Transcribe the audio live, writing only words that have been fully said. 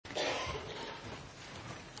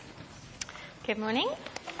Good morning.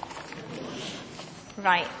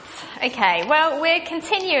 Right, okay, well, we're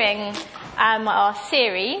continuing our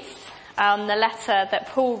series on the letter that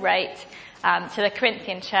Paul wrote to the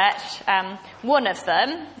Corinthian church. One of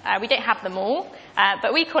them, we don't have them all,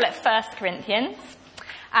 but we call it 1 Corinthians.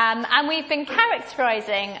 And we've been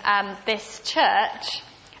characterising this church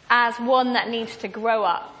as one that needs to grow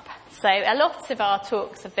up. So a lot of our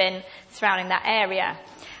talks have been surrounding that area.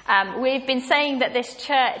 We've been saying that this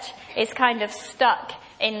church is kind of stuck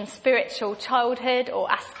in spiritual childhood or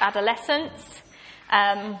adolescence.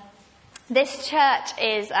 This church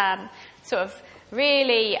is sort of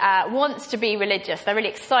really wants to be religious. They're really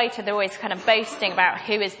excited. They're always kind of boasting about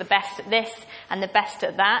who is the best at this and the best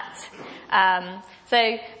at that.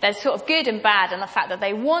 So there's sort of good and bad in the fact that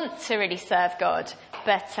they want to really serve God,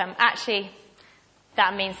 but actually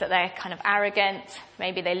that means that they're kind of arrogant.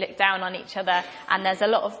 Maybe they look down on each other, and there's a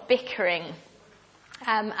lot of bickering.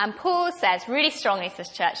 And Paul says really strongly to this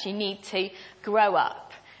church, you need to grow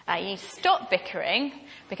up. You need to stop bickering,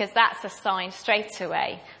 because that's a sign straight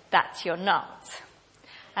away that you're not.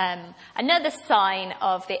 Another sign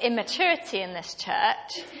of the immaturity in this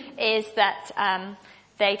church is that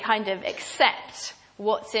they kind of accept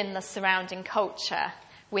what's in the surrounding culture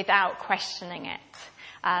without questioning it.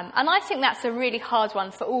 And I think that's a really hard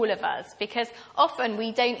one for all of us, because often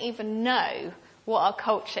we don't even know what our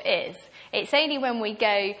culture is. It's only when we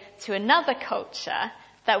go to another culture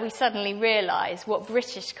that we suddenly realise what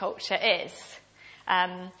British culture is.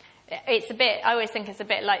 I always think it's a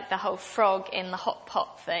bit like the whole frog in the hot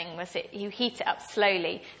pot thing. You heat it up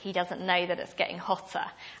slowly, he doesn't know that it's getting hotter.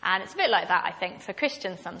 And it's a bit like that, I think, for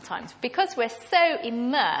Christians sometimes. Because we're so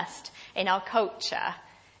immersed in our culture,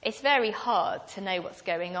 it's very hard to know what's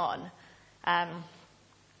going on.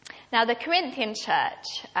 Now, the Corinthian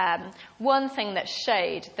church, one thing that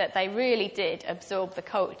showed that they really did absorb the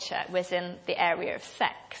culture was in the area of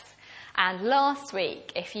sex. And last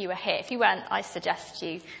week, if you were here, if you weren't, I suggest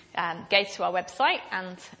you go to our website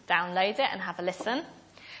and download it and have a listen.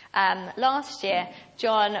 Last year,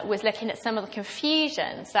 John was looking at some of the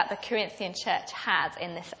confusions that the Corinthian church had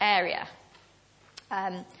in this area.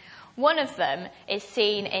 One of them is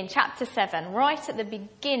seen in chapter 7, right at the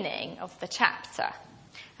beginning of the chapter.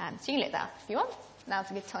 So you can look there if you want. Now's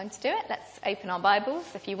a good time to do it. Let's open our Bibles,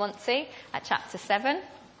 if you want to, at chapter 7.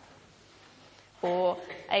 Or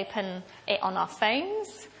open it on our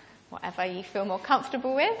phones, whatever you feel more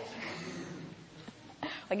comfortable with.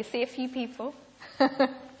 I can see a few people. And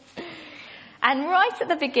right at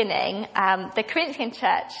the beginning, the Corinthian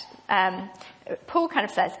church, Paul kind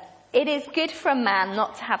of says, it is good for a man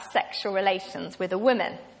not to have sexual relations with a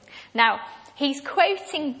woman. Now, he's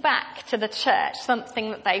quoting back to the church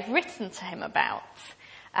something that they've written to him about.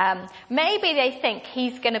 Maybe they think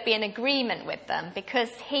he's going to be in agreement with them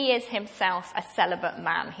because he is himself a celibate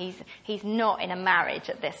man. He's not in a marriage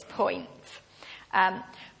at this point.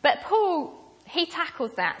 But Paul, he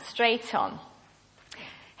tackles that straight on.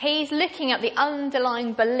 He's looking at the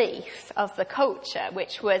underlying belief of the culture,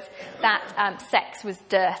 which was that sex was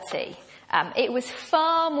dirty. It was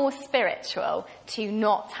far more spiritual to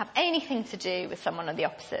not have anything to do with someone of the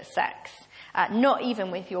opposite sex, not even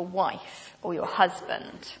with your wife or your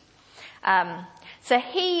husband. So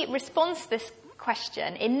he responds to this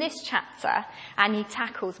question in this chapter, and he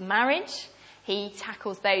tackles marriage. He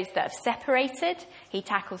tackles those that have separated. He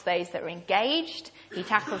tackles those that are engaged. He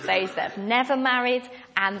tackles those that have never married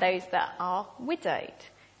and those that are widowed.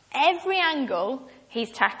 Every angle,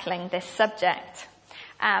 he's tackling this subject.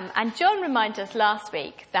 And John reminded us last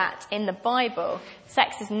week that in the Bible,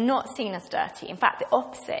 sex is not seen as dirty. In fact, the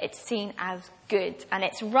opposite, it's seen as good. And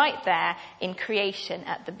it's right there in creation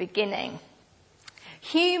at the beginning.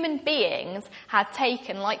 Human beings have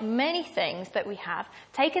taken, like many things that we have,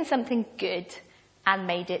 taken something good and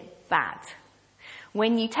made it bad.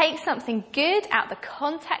 When you take something good out of the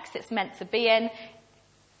context it's meant to be in,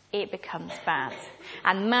 it becomes bad.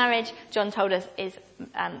 And marriage, John told us,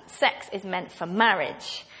 sex is meant for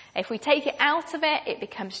marriage. If we take it out of it, it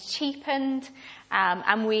becomes cheapened,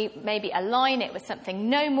 and we maybe align it with something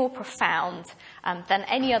no more profound than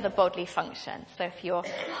any other bodily function. So if you're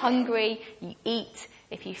hungry, you eat.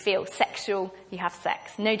 If you feel sexual, you have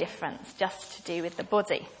sex. No difference, just to do with the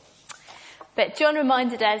body. But John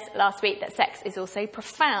reminded us last week that sex is also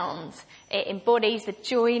profound. It embodies the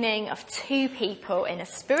joining of two people in a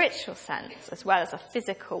spiritual sense as well as a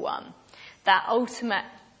physical one. That ultimate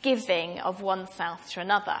giving of oneself to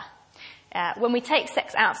another. When we take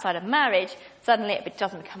sex outside of marriage, suddenly it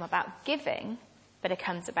doesn't become about giving, but it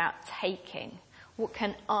becomes about taking. What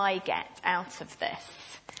can I get out of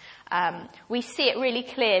this? we see it really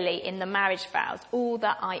clearly in the marriage vows. All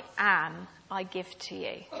that I am, I give to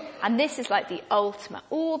you. And this is like the ultimate.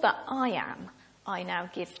 All that I am, I now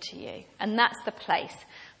give to you. And that's the place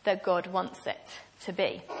that God wants it to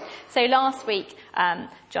be. So last week,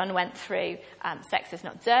 John went through sex is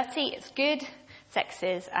not dirty, it's good. Sex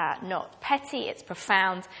is not petty, it's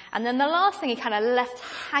profound. And then the last thing he kind of left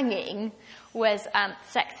hanging was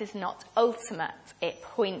sex is not ultimate, it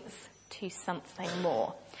points to something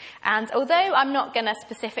more. And although I'm not going to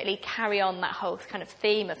specifically carry on that whole kind of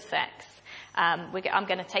theme of sex, I'm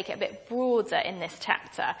going to take it a bit broader in this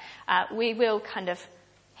chapter, we will kind of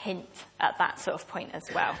hint at that sort of point as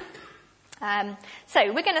well.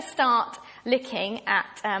 So we're going to start looking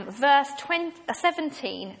at verse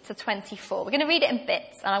 17 to 24. We're going to read it in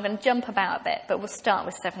bits, and I'm going to jump about a bit, but we'll start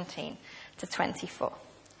with 17 to 24.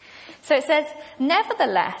 So it says,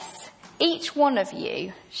 "Nevertheless, each one of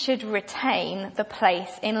you should retain the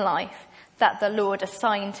place in life that the Lord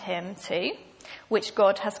assigned him to, which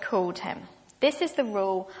God has called him. This is the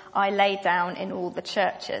rule I lay down in all the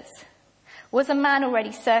churches. Was a man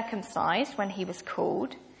already circumcised when he was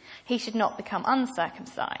called? He should not become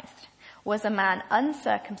uncircumcised. Was a man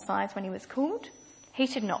uncircumcised when he was called? He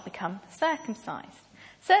should not become circumcised.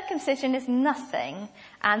 Circumcision is nothing,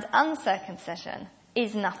 and uncircumcision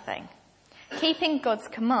is nothing. Keeping God's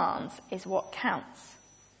commands is what counts.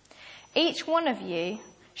 Each one of you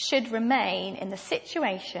should remain in the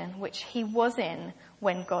situation which he was in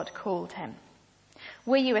when God called him.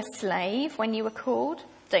 Were you a slave when you were called?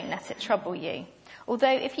 Don't let it trouble you.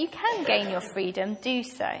 Although if you can gain your freedom, do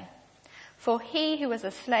so. For he who was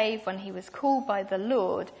a slave when he was called by the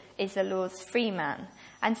Lord is the Lord's free man.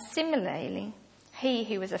 And similarly, he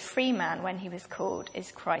who was a free man when he was called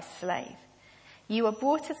is Christ's slave. You are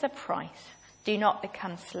bought at a price. Do not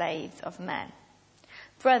become slaves of men.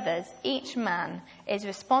 Brothers, each man is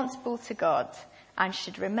responsible to God and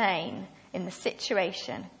should remain in the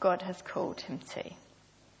situation God has called him to."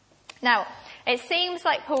 Now, it seems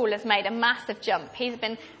like Paul has made a massive jump. He's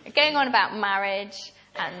been going on about marriage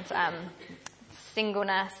and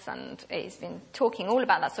singleness, and he's been talking all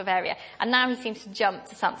about that sort of area. And now he seems to jump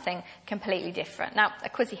to something completely different. Now,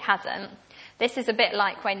 of course he hasn't. This is a bit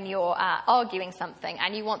like when you're arguing something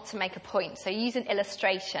and you want to make a point. So you use an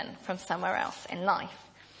illustration from somewhere else in life.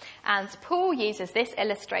 And Paul uses this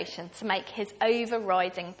illustration to make his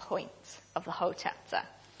overriding point of the whole chapter.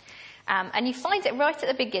 And you find it right at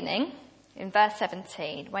the beginning, in verse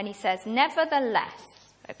 17, when he says,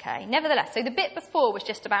 "Nevertheless," okay, nevertheless. So the bit before was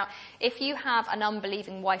just about if you have an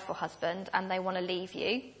unbelieving wife or husband and they want to leave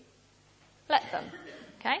you, let them,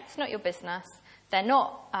 okay? It's not your business. They're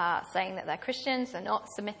not saying that they're Christians. They're not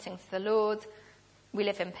submitting to the Lord. We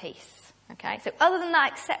live in peace, okay? So other than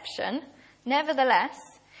that exception, nevertheless,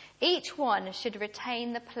 each one should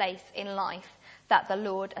retain the place in life that the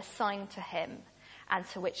Lord assigned to him and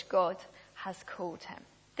to which God has called him.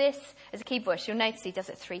 This is a key bush. You'll notice he does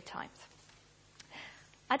it 3 times.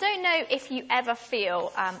 I don't know if you ever feel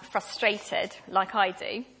frustrated, like I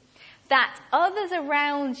do, that others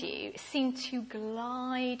around you seem to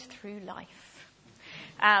glide through life.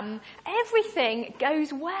 Everything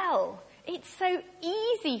goes well. It's so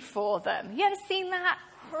easy for them. You ever seen that?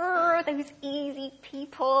 Those easy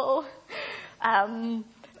people.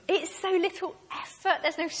 It's so little effort.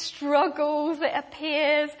 There's no struggles, it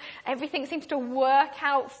appears. Everything seems to work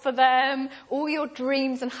out for them. All your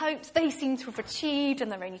dreams and hopes, they seem to have achieved,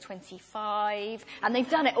 and they're only 25, and they've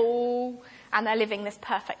done it all, and they're living this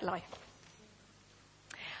perfect life.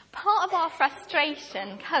 Part of our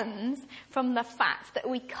frustration comes from the fact that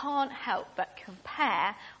we can't help but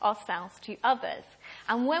compare ourselves to others.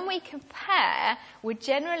 And when we compare, we're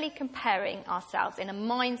generally comparing ourselves in a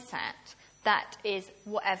mindset that is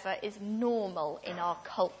whatever is normal in our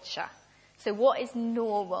culture. So what is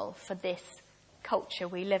normal for this culture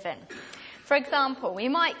we live in? For example, we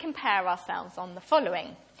might compare ourselves on the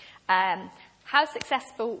following. How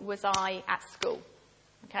successful was I at school?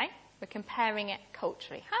 Okay, we're comparing it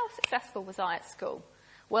culturally. How successful was I at school?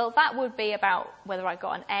 Well, that would be about whether I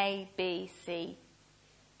got an A, B, C,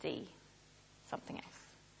 D, something else.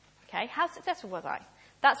 Okay, how successful was I?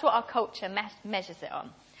 That's what our culture measures it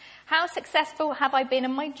on. How successful have I been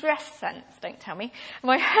in my dress sense? Don't tell me.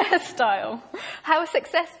 My hairstyle. How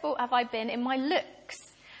successful have I been in my looks?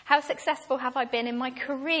 How successful have I been in my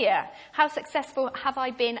career? How successful have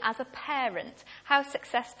I been as a parent? How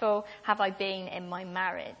successful have I been in my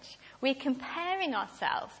marriage? We're comparing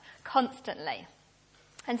ourselves constantly.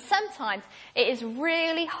 And sometimes it is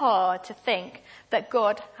really hard to think that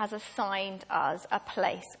God has assigned us a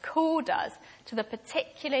place, called us to the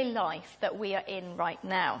particular life that we are in right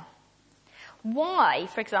now. Why,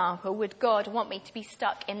 for example, would God want me to be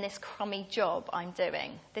stuck in this crummy job I'm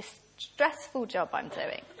doing, this stressful job I'm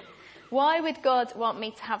doing? Why would God want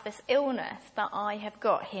me to have this illness that I have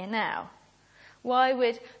got here now? Why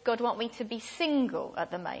would God want me to be single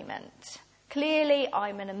at the moment? Clearly,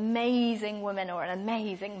 I'm an amazing woman or an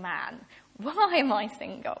amazing man. Why am I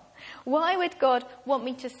single? Why would God want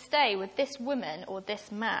me to stay with this woman or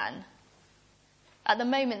this man? At the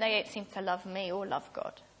moment, they don't seem to love me or love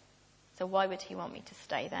God. So why would he want me to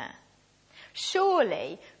stay there?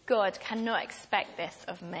 Surely God cannot expect this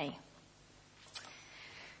of me.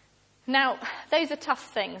 Now, those are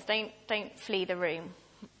tough things. Don't flee the room.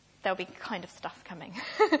 There'll be kind of stuff coming.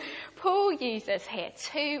 Paul uses here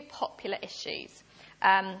two popular issues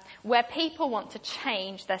where people want to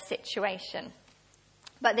change their situation.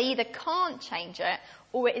 But they either can't change it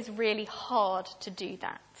or it is really hard to do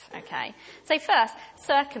that. Okay. So first,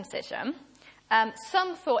 circumcision.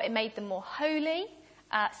 Some thought it made them more holy.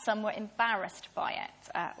 Some were embarrassed by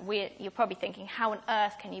it. You're probably thinking, how on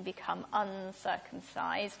earth can you become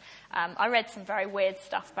uncircumcised? I read some very weird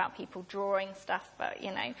stuff about people drawing stuff, but,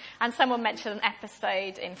 and someone mentioned an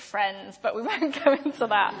episode in Friends, but we won't go into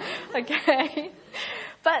that, okay?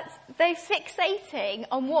 But they're fixating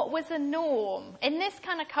on what was a norm. In this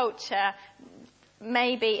kind of culture,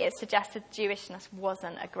 maybe it suggested Jewishness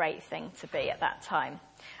wasn't a great thing to be at that time.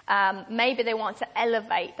 Maybe they want to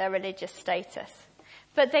elevate their religious status.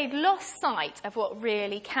 But they'd lost sight of what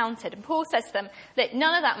really counted. And Paul says to them, look,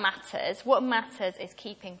 none of that matters. What matters is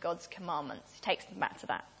keeping God's commandments. He takes them back to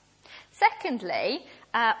that. Secondly,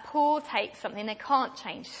 Paul takes something they can't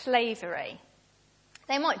change, slavery.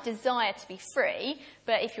 They might desire to be free,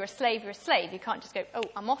 but if you're a slave, you're a slave. You can't just go, oh,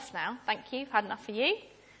 I'm off now. Thank you. Had enough of you.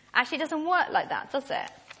 Actually, it doesn't work like that, does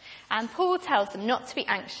it? And Paul tells them not to be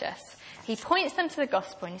anxious. He points them to the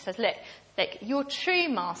gospel and he says, look, your true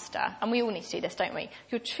master, and we all need to do this, don't we?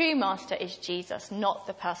 Your true master is Jesus, not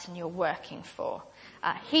the person you're working for.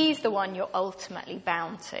 He's the one you're ultimately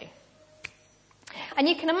bound to. And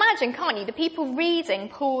you can imagine, can't you, the people reading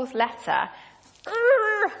Paul's letter,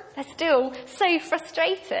 they're still so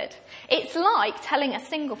frustrated. It's like telling a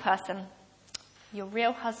single person, your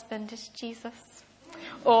real husband is Jesus.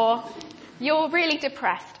 Or, you're really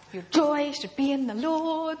depressed. Your joy should be in the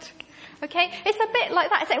Lord. Okay? It's a bit like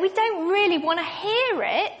that. We don't really want to hear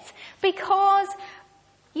it because,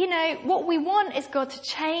 what we want is God to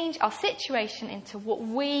change our situation into what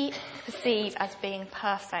we perceive as being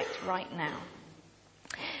perfect right now.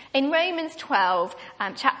 In Romans 12,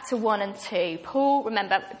 chapter 1 and 2, Paul,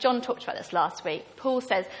 remember, John talked about this last week. Paul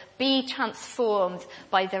says, be transformed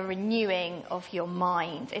by the renewing of your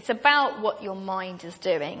mind. It's about what your mind is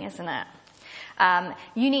doing, isn't it?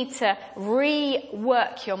 You need to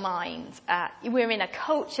rework your mind. We're in a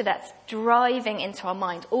culture that's driving into our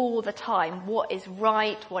mind all the time what is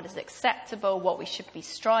right, what is acceptable, what we should be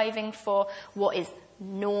striving for, what is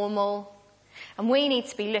normal. And we need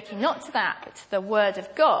to be looking not to that, but to the Word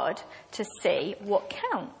of God to see what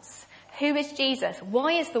counts. Who is Jesus?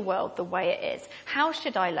 Why is the world the way it is? How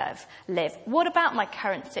should I live? What about my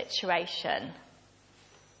current situation?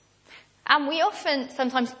 And we often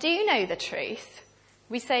sometimes do know the truth.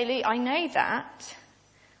 We say, Lee, I know that,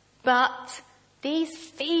 but these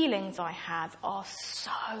feelings I have are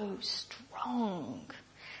so strong.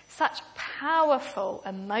 Such powerful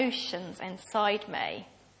emotions inside me.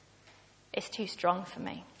 It's too strong for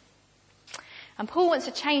me. And Paul wants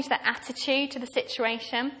to change their attitude to the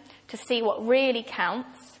situation to see what really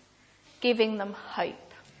counts, giving them hope.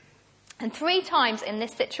 And 3 times in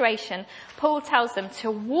this situation, Paul tells them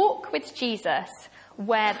to walk with Jesus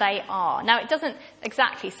where they are. Now, it doesn't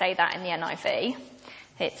exactly say that in the NIV.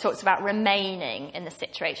 It talks about remaining in the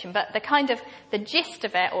situation. But the gist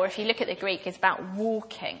of it, or if you look at the Greek, is about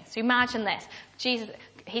walking. So imagine this.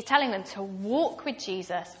 He's telling them to walk with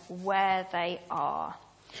Jesus where they are.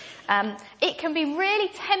 It can be really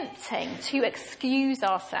tempting to excuse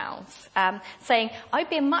ourselves, saying, I'd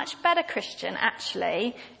be a much better Christian,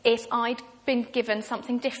 actually, if I'd been given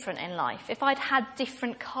something different in life, if I'd had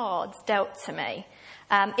different cards dealt to me.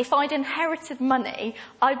 If I'd inherited money,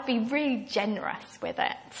 I'd be really generous with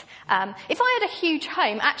it. If I had a huge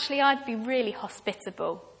home, actually, I'd be really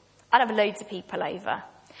hospitable. I'd have loads of people over.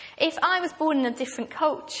 If I was born in a different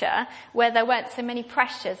culture where there weren't so many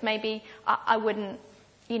pressures, maybe I wouldn't,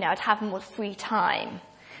 I'd have more free time.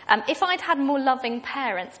 If I'd had more loving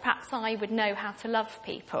parents, perhaps I would know how to love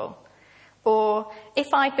people. Or if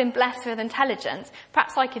I'd been blessed with intelligence,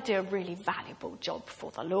 perhaps I could do a really valuable job for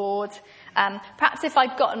the Lord. Perhaps if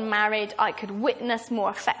I'd gotten married, I could witness more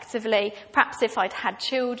effectively. Perhaps if I'd had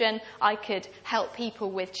children, I could help people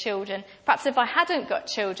with children. Perhaps if I hadn't got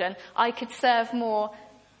children, I could serve more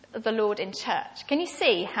the Lord in church. Can you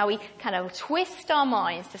see how we kind of twist our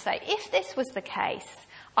minds to say, if this was the case,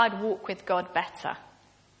 I'd walk with God better?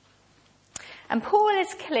 And Paul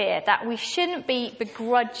is clear that we shouldn't be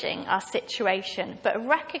begrudging our situation, but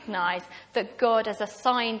recognise that God has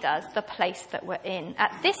assigned us the place that we're in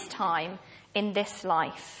at this time in this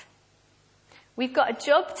life. We've got a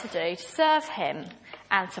job to do to serve him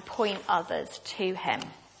and to point others to him.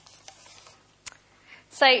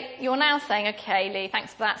 So you're now saying, okay, Lee,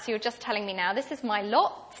 thanks for that. So you're just telling me now, this is my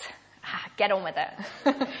lot. Get on with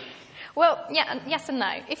it. Well, yeah, yes and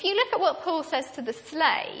no. If you look at what Paul says to the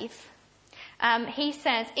slave, he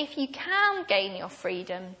says, if you can gain your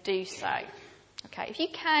freedom, do so. Okay, if you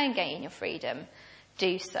can gain your freedom,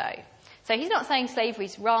 do so. So he's not saying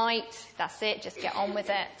slavery's right, that's it, just get on with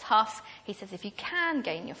it, tough. He says, if you can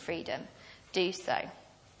gain your freedom, do so.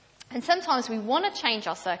 And sometimes we want to change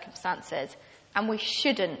our circumstances, and we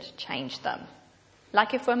shouldn't change them.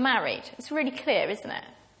 Like if we're married, it's really clear, isn't it?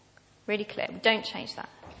 Really clear, we don't change that.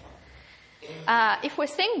 If we're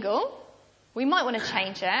single, we might want to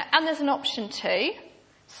change it, and there's an option too.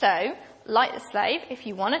 So, like the slave, if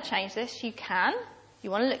you want to change this, you can.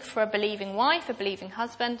 You want to look for a believing wife, a believing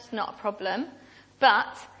husband, it's not a problem.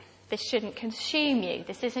 But this shouldn't consume you.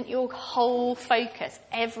 This isn't your whole focus.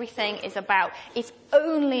 Everything is about, if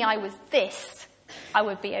only I was this, I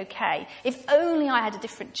would be okay. If only I had a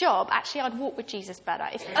different job, actually I'd walk with Jesus better.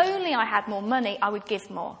 If only I had more money, I would give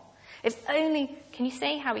more. If only, can you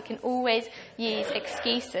see how we can always use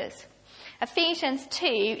excuses? Ephesians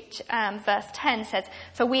 2, verse 10 says,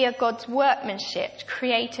 for we are God's workmanship,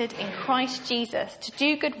 created in Christ Jesus to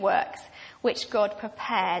do good works, which God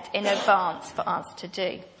prepared in advance for us to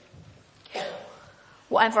do.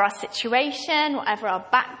 Whatever our situation, whatever our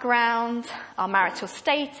background, our marital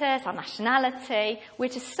status, our nationality, we're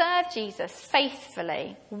to serve Jesus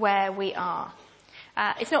faithfully where we are.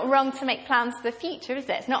 It's not wrong to make plans for the future, is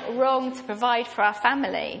it? It's not wrong to provide for our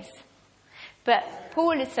families. But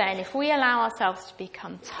Paul is saying if we allow ourselves to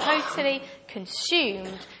become totally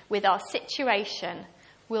consumed with our situation,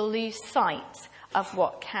 we'll lose sight of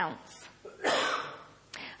what counts.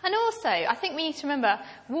 And also, I think we need to remember,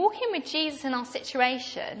 walking with Jesus in our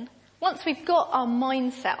situation, once we've got our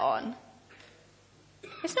mindset on,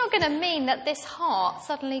 it's not going to mean that this heart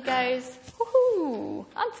suddenly goes, woohoo,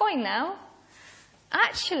 I'm fine now.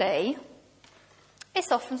 Actually,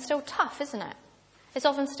 it's often still tough, isn't it? It's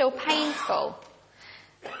often still painful.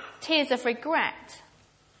 Tears of regret,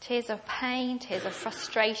 tears of pain, tears of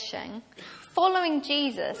frustration. Following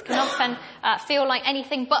Jesus can often feel like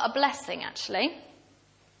anything but a blessing, actually.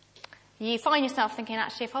 You find yourself thinking,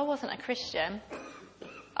 actually, if I wasn't a Christian,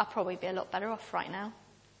 I'd probably be a lot better off right now.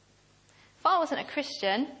 If I wasn't a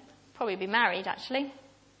Christian, I'd probably be married, actually.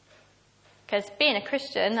 Because being a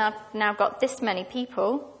Christian, I've now got this many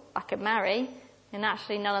people I could marry, and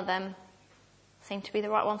actually none of them seem to be the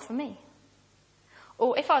right one for me.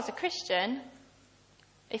 Or if I was a Christian,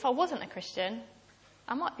 if I wasn't a Christian,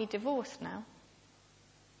 I might be divorced now.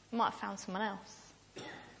 I might have found someone else.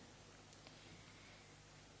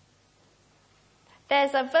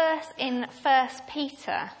 There's a verse in 1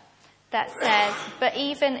 Peter that says, but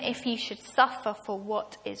even if you should suffer for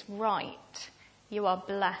what is right, you are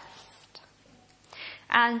blessed.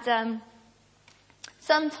 And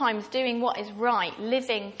sometimes doing what is right,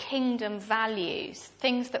 living kingdom values,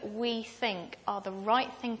 things that we think are the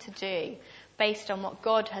right thing to do based on what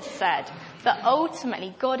God has said, that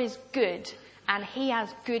ultimately God is good and he has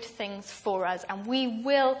good things for us, and we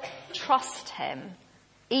will trust him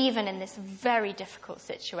even in this very difficult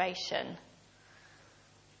situation.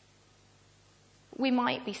 We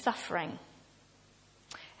might be suffering.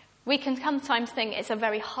 We can sometimes think it's a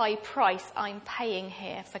very high price I'm paying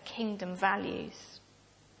here for kingdom values.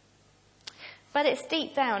 But it's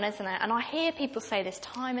deep down, isn't it? And I hear people say this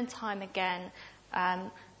time and time again,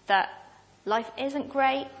 that life isn't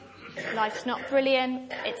great, life's not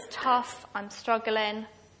brilliant, it's tough, I'm struggling,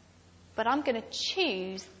 but I'm going to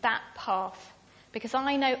choose that path because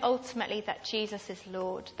I know ultimately that Jesus is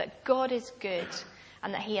Lord, that God is good,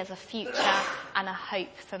 and that he has a future and a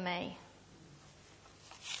hope for me.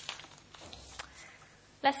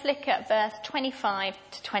 Let's look at verse 25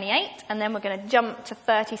 to 28, and then we're going to jump to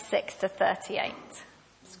 36 to 38,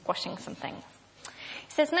 squashing some things. It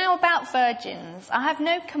says, now about virgins, I have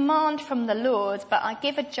no command from the Lord, but I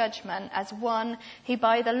give a judgment as one who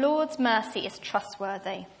by the Lord's mercy is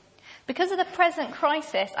trustworthy. Because of the present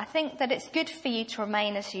crisis, I think that it's good for you to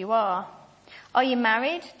remain as you are. Are you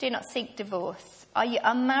married? Do not seek divorce. Are you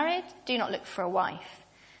unmarried? Do not look for a wife.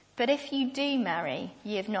 But if you do marry,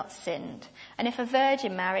 ye have not sinned. And if a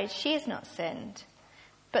virgin marries, she has not sinned.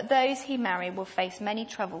 But those who marry will face many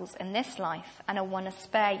troubles in this life, and I want to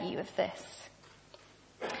spare you of this.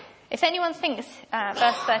 If anyone thinks,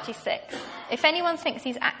 verse 36, if anyone thinks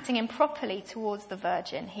he's acting improperly towards the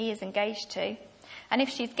virgin he is engaged to, and if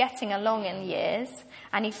she's getting along in years,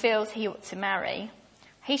 and he feels he ought to marry,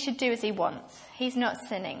 he should do as he wants. He's not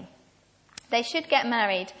sinning. They should get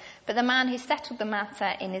married, but the man who settled the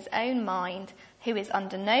matter in his own mind, who is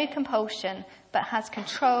under no compulsion, but has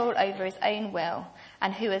control over his own will,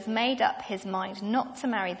 and who has made up his mind not to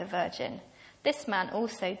marry the virgin, this man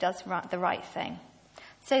also does the right thing.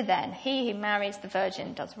 So then, he who marries the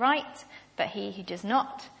virgin does right, but he who does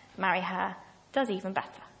not marry her does even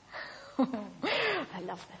better. I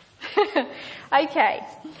love this.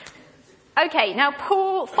 Okay, now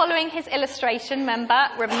Paul, following his illustration, remember,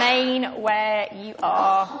 remain where you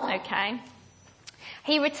are, okay?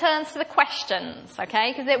 He returns to the questions,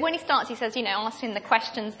 okay? Because when he starts, he says, asking the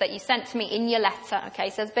questions that you sent to me in your letter,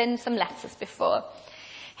 okay? So there's been some letters before.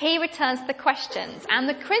 He returns to the questions. And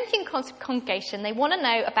the Corinthian congregation, they want to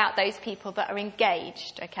know about those people that are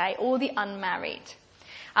engaged, okay? Or the unmarried.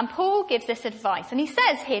 And Paul gives this advice. And he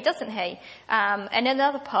says here, doesn't he, and in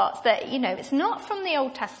other parts, that, it's not from the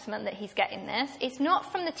Old Testament that he's getting this. It's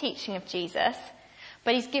not from the teaching of Jesus.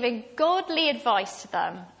 But he's giving godly advice to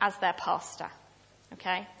them as their pastor.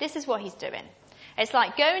 Okay? This is what he's doing. It's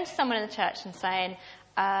like going to someone in the church and saying,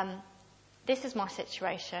 this is my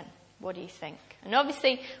situation. What do you think? And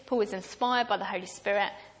obviously, Paul was inspired by the Holy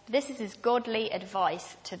Spirit. This is his godly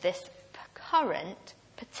advice to this current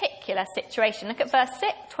particular situation. Look at verse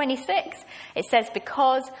 26. It says,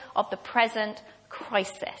 because of the present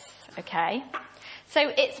crisis. Okay? So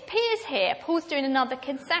it appears here, Paul's doing another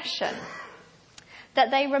concession.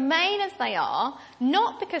 That they remain as they are,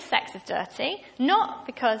 not because sex is dirty, not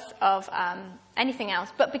because of anything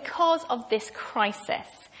else, but because of this crisis.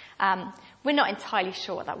 We're not entirely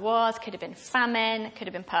sure what that was. Could have been famine, could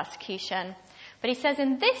have been persecution. But he says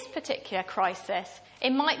in this particular crisis,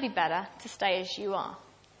 it might be better to stay as you are.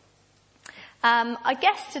 I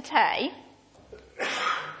guess today,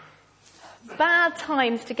 bad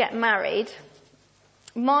times to get married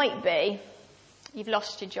might be you've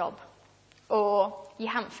lost your job, or you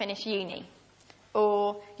haven't finished uni,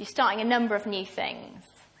 or you're starting a number of new things,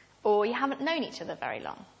 or you haven't known each other very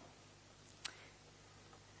long.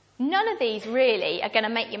 None of these really are going to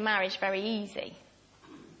make your marriage very easy.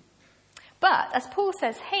 But, as Paul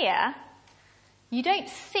says here, you don't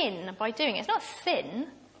sin by doing it. It's not sin.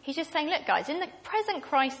 He's just saying, look guys, in the present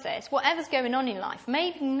crisis, whatever's going on in life,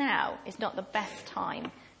 maybe now is not the best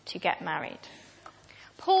time to get married.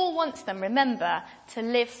 Paul wants them, remember, to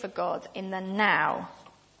live for God in the now.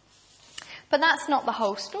 But that's not the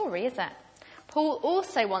whole story, is it? Paul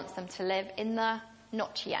also wants them to live in the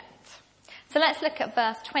not yet. So let's look at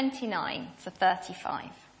verse 29 to 35.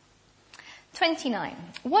 29.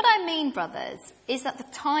 What I mean, brothers, is that the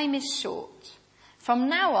time is short. From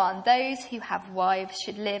now on, those who have wives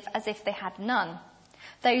should live as if they had none.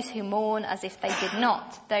 Those who mourn as if they did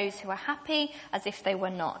not. Those who are happy as if they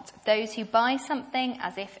were not. Those who buy something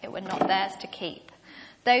as if it were not theirs to keep.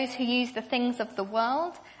 Those who use the things of the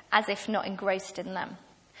world as if not engrossed in them.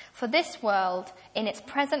 For this world, in its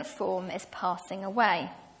present form, is passing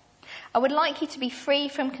away. I would like you to be free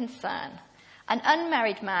from concern. An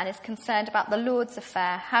unmarried man is concerned about the Lord's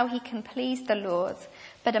affair, how he can please the Lord,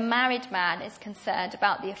 but a married man is concerned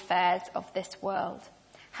about the affairs of this world,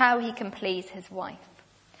 how he can please his wife.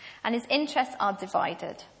 And his interests are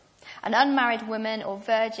divided. An unmarried woman or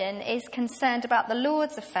virgin is concerned about the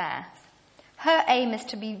Lord's affairs. Her aim is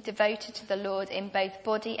to be devoted to the Lord in both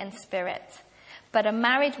body and spirit. But a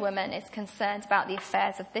married woman is concerned about the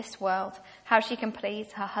affairs of this world, how she can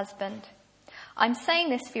please her husband. I'm saying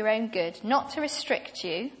this for your own good, not to restrict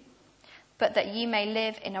you, but that you may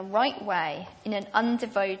live in a right way, in an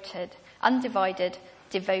undivided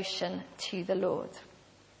devotion to the Lord.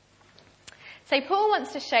 So Paul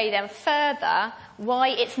wants to show them further why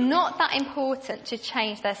it's not that important to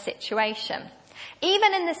change their situation.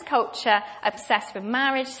 Even in this culture obsessed with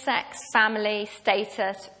marriage, sex, family,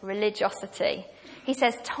 status, religiosity, he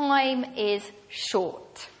says time is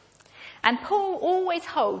short. And Paul always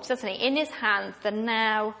holds, doesn't he, in his hands the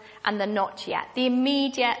now and the not yet, the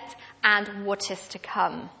immediate and what is to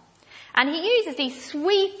come. And he uses these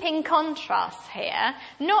sweeping contrasts here,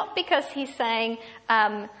 not because he's saying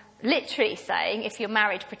literally saying, if you're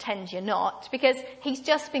married, pretend you're not, because he's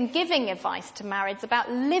just been giving advice to marrieds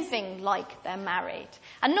about living like they're married.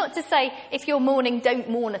 And not to say, if you're mourning, don't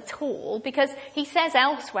mourn at all, because he says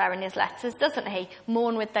elsewhere in his letters, doesn't he?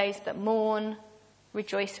 Mourn with those that mourn,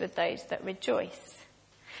 rejoice with those that rejoice.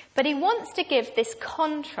 But he wants to give this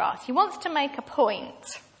contrast. He wants to make a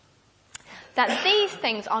point that these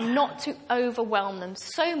things are not to overwhelm them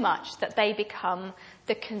so much that they become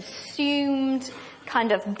the consumed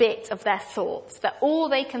kind of bit of their thoughts, that all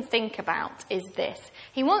they can think about is this.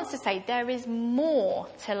 He wants to say there is more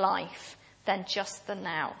to life than just the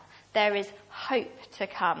now. There is hope to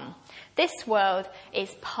come. This world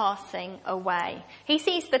is passing away. He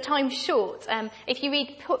sees the time short. If you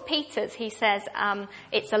read Peter's, he says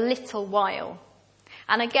it's a little while.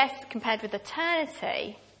 And I guess compared with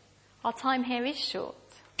eternity, our time here is short.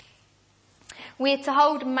 We're to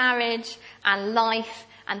hold marriage and life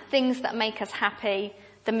and things that make us happy,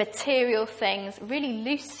 the material things, really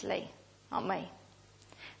loosely, aren't we?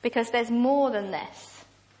 Because there's more than this.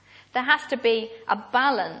 There has to be a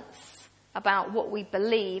balance about what we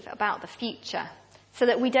believe about the future so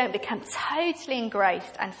that we don't become totally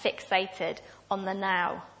engrossed and fixated on the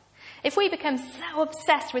now. If we become so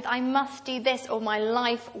obsessed with, I must do this or my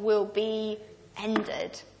life will be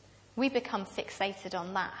ended, we become fixated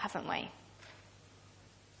on that, haven't we?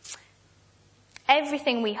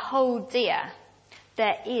 Everything we hold dear,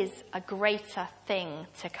 there is a greater thing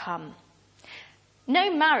to come.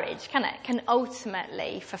 No marriage, can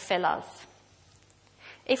ultimately fulfill us.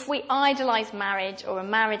 If we idolize marriage or a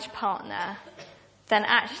marriage partner, then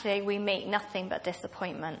actually we meet nothing but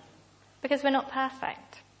disappointment because we're not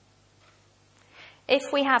perfect.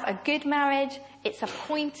 If we have a good marriage, it's a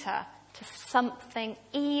pointer to something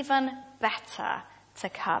even better to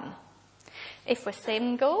come. If we're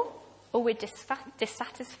single or we're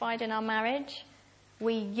dissatisfied in our marriage,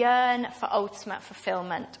 we yearn for ultimate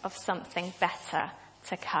fulfillment of something better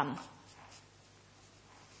to come.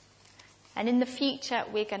 And in the future,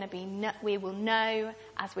 we will know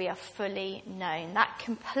as we are fully known. That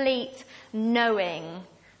complete knowing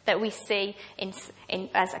that we see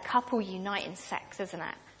as a couple unite in sex, isn't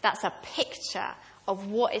it? That's a picture of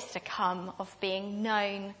what is to come, of being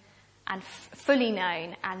known and fully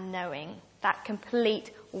known and knowing. That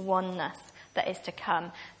complete oneness that is to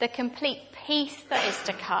come. The complete peace that is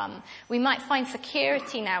to come. We might find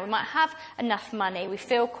security now. We might have enough money. We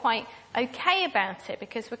feel quite okay about it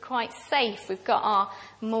because we're quite safe. We've got our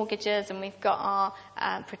mortgages and we've got our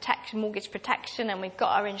mortgage protection and we've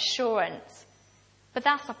got our insurance. But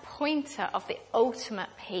that's a pointer of the ultimate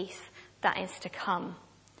peace that is to come.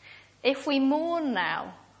 If we mourn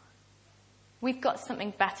now, we've got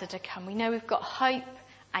something better to come. We know we've got hope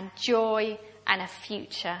and joy and a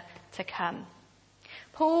future to come.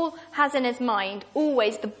 Paul has in his mind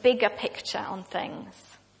always the bigger picture on things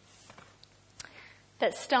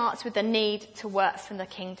that starts with the need to work for the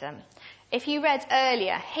kingdom. If you read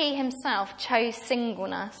earlier, he himself chose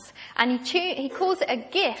singleness and he calls it a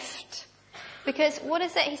gift because what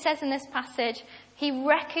is it he says in this passage? He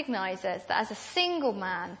recognizes that as a single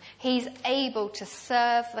man, he's able to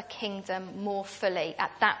serve the kingdom more fully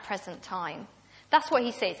at that present time. That's what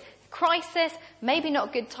he says. Crisis, maybe not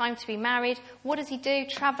a good time to be married. What does he do?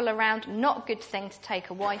 Travel around, not a good thing to take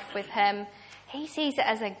a wife with him. He sees it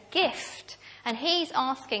as a gift. And he's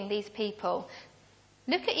asking these people,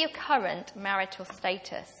 look at your current marital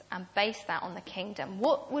status and base that on the kingdom.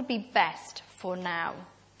 What would be best for now?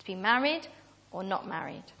 To be married or not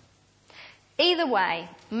married? Either way,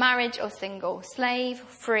 marriage or single, slave,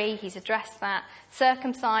 free, he's addressed that,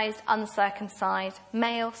 circumcised, uncircumcised,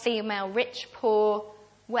 male, female, rich, poor,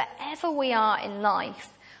 wherever we are in life,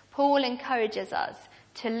 Paul encourages us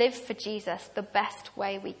to live for Jesus the best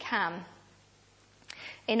way we can.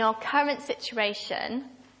 In our current situation,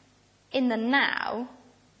 in the now,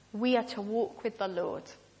 we are to walk with the Lord,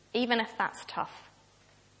 even if that's tough.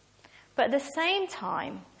 But at the same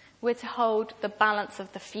time, we're to hold the balance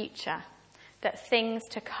of the future, that things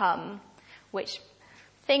to come, which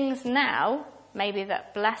things now, maybe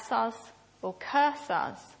that bless us or curse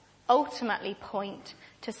us, ultimately point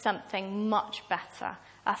to something much better,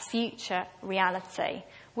 a future reality,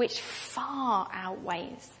 which far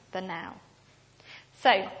outweighs the now.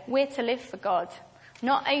 So we're to live for God,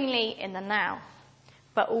 not only in the now,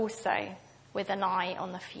 but also with an eye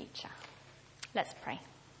on the future. Let's pray.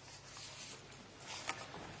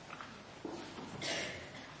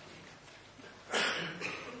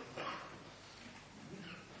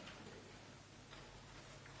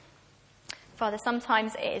 Father,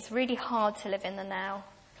 sometimes it is really hard to live in the now,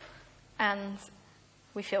 and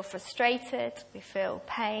we feel frustrated, we feel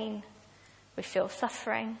pain, we feel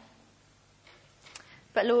suffering.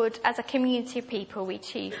 But Lord, as a community of people, we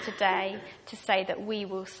choose today to say that we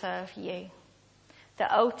will serve you.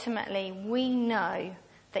 That ultimately we know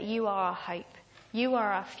that you are our hope. You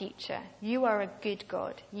are our future. You are a good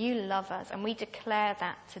God. You love us. And we declare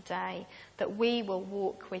that today, that we will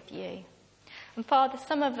walk with you. And Father,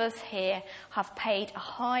 some of us here have paid a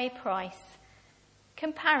high price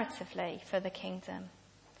comparatively for the kingdom.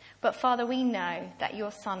 But Father, we know that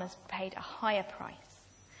your Son has paid a higher price.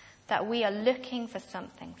 That we are looking for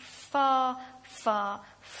something far, far,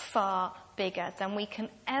 far bigger than we can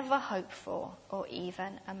ever hope for or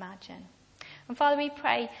even imagine. And Father, we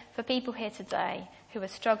pray for people here today who are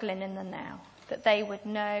struggling in the now, that they would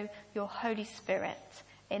know your Holy Spirit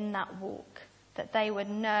in that walk, that they would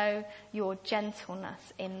know your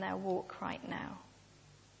gentleness in their walk right now.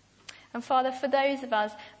 And Father, for those of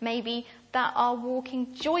us maybe that are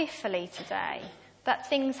walking joyfully today, that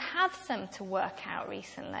things have seemed to work out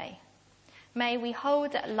recently, may we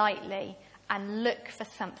hold it lightly and look for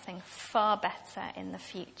something far better in the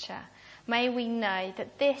future. May we know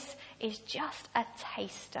that this is just a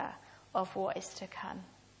taster of what is to come.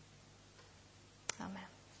 Amen.